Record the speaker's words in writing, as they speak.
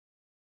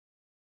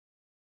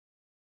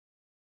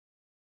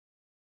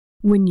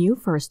When you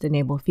first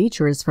enable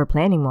features for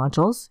planning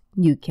modules,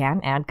 you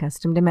can add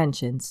custom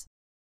dimensions.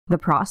 The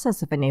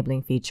process of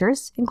enabling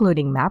features,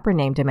 including mapper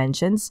name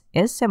dimensions,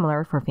 is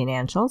similar for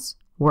financials,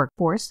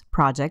 workforce,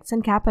 projects,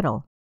 and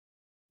capital.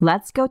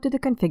 Let's go to the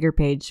configure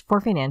page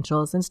for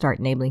financials and start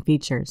enabling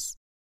features.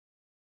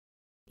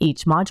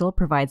 Each module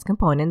provides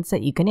components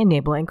that you can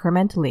enable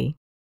incrementally.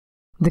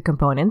 The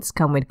components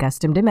come with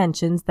custom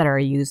dimensions that are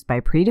used by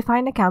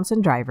predefined accounts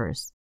and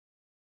drivers.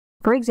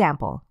 For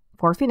example,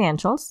 for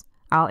financials,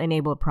 I'll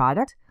enable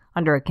product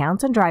under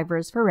accounts and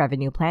drivers for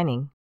revenue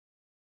planning.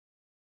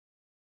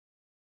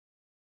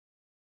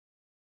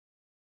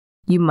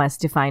 You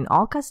must define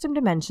all custom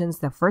dimensions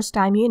the first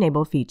time you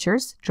enable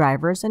features,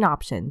 drivers, and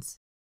options.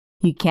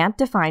 You can't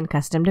define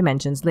custom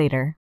dimensions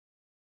later.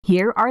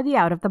 Here are the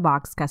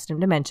out-of-the-box custom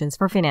dimensions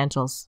for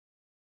financials.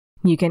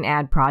 You can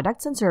add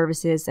products and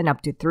services and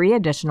up to 3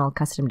 additional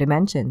custom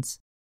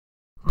dimensions.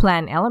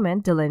 Plan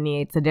element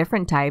delineates the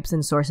different types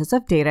and sources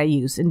of data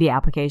used in the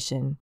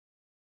application.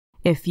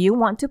 If you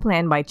want to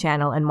plan by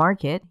channel and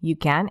market, you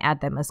can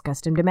add them as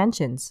custom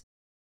dimensions.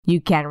 You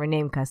can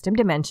rename custom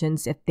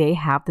dimensions if they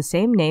have the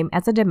same name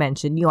as the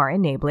dimension you are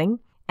enabling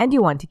and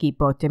you want to keep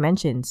both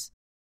dimensions.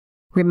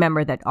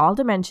 Remember that all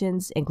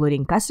dimensions,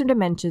 including custom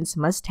dimensions,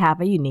 must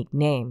have a unique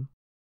name.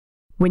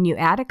 When you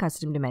add a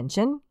custom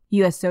dimension,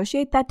 you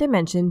associate that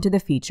dimension to the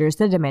features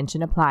the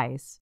dimension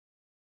applies.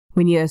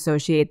 When you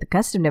associate the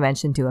custom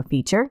dimension to a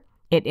feature,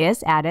 it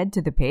is added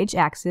to the page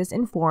axis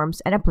in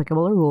forms and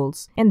applicable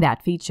rules in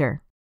that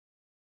feature.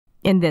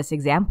 In this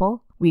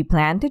example, we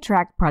plan to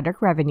track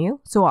product revenue,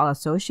 so I'll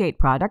associate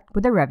product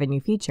with the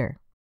revenue feature.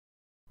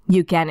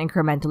 You can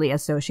incrementally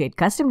associate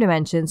custom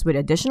dimensions with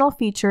additional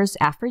features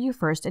after you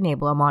first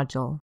enable a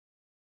module.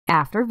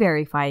 After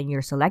verifying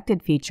your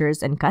selected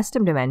features and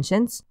custom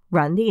dimensions,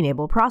 run the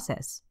enable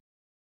process.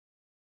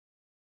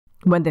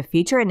 When the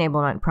feature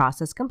enablement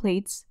process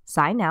completes,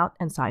 sign out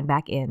and sign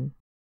back in.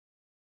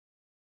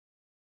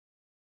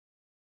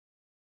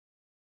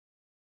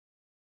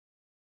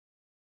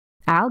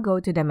 I'll go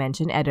to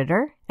Dimension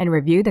Editor and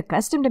review the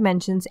custom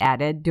dimensions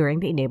added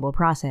during the enable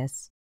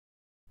process.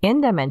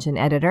 In Dimension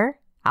Editor,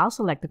 I'll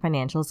select the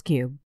Financials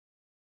cube.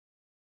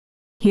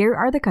 Here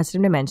are the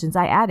custom dimensions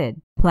I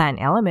added: Plan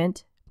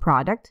Element,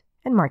 Product,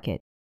 and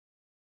Market.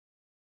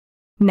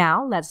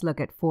 Now let's look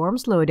at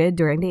forms loaded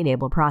during the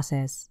enable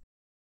process.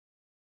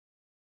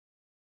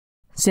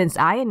 Since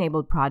I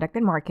enabled Product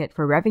and Market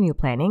for revenue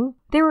planning,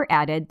 they were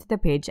added to the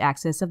page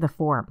axis of the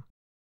form.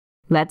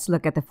 Let's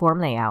look at the form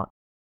layout.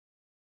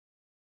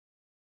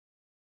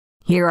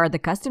 Here are the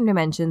custom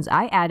dimensions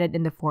I added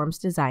in the Forms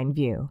Design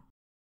view.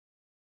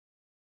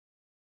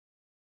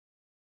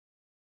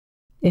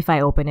 If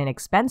I open an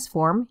expense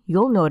form,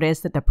 you'll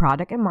notice that the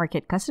product and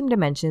market custom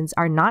dimensions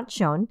are not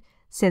shown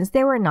since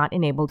they were not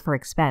enabled for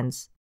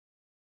expense.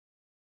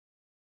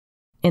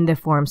 In the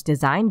Forms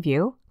Design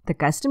view, the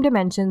custom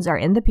dimensions are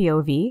in the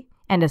POV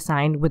and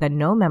assigned with a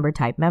no member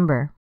type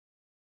member.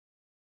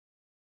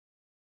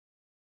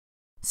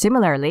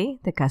 Similarly,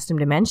 the custom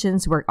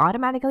dimensions were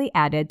automatically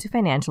added to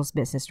Financials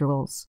business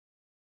rules.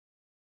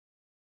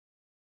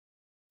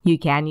 You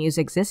can use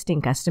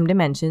existing custom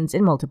dimensions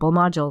in multiple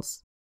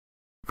modules.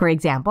 For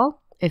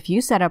example, if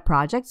you set up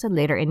projects and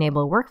later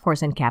enable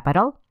workforce and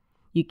capital,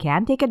 you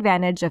can take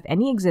advantage of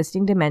any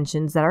existing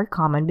dimensions that are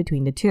common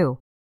between the two.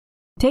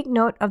 Take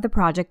note of the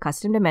project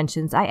custom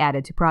dimensions I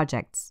added to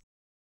projects.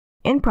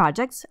 In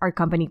projects, our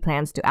company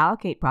plans to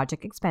allocate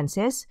project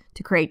expenses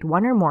to create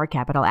one or more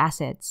capital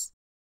assets.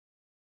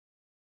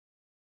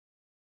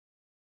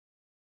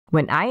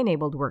 When I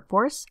enabled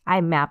workforce,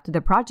 I mapped the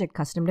project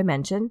custom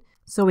dimension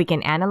so we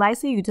can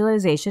analyze the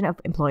utilization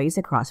of employees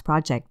across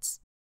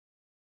projects.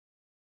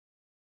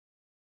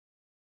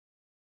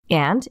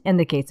 And in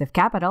the case of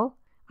capital,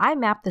 I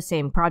mapped the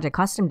same project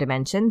custom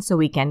dimension so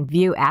we can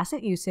view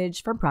asset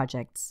usage from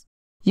projects.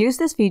 Use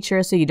this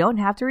feature so you don't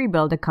have to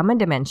rebuild a common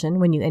dimension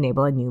when you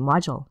enable a new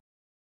module.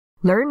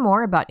 Learn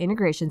more about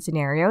integration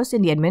scenarios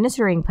in the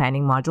Administering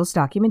Planning module's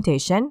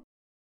documentation,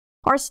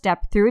 or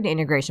step through the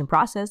integration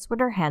process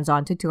with our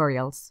hands-on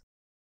tutorials.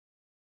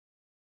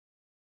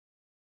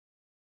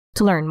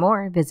 To learn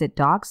more, visit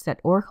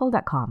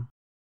docs.oracle.com.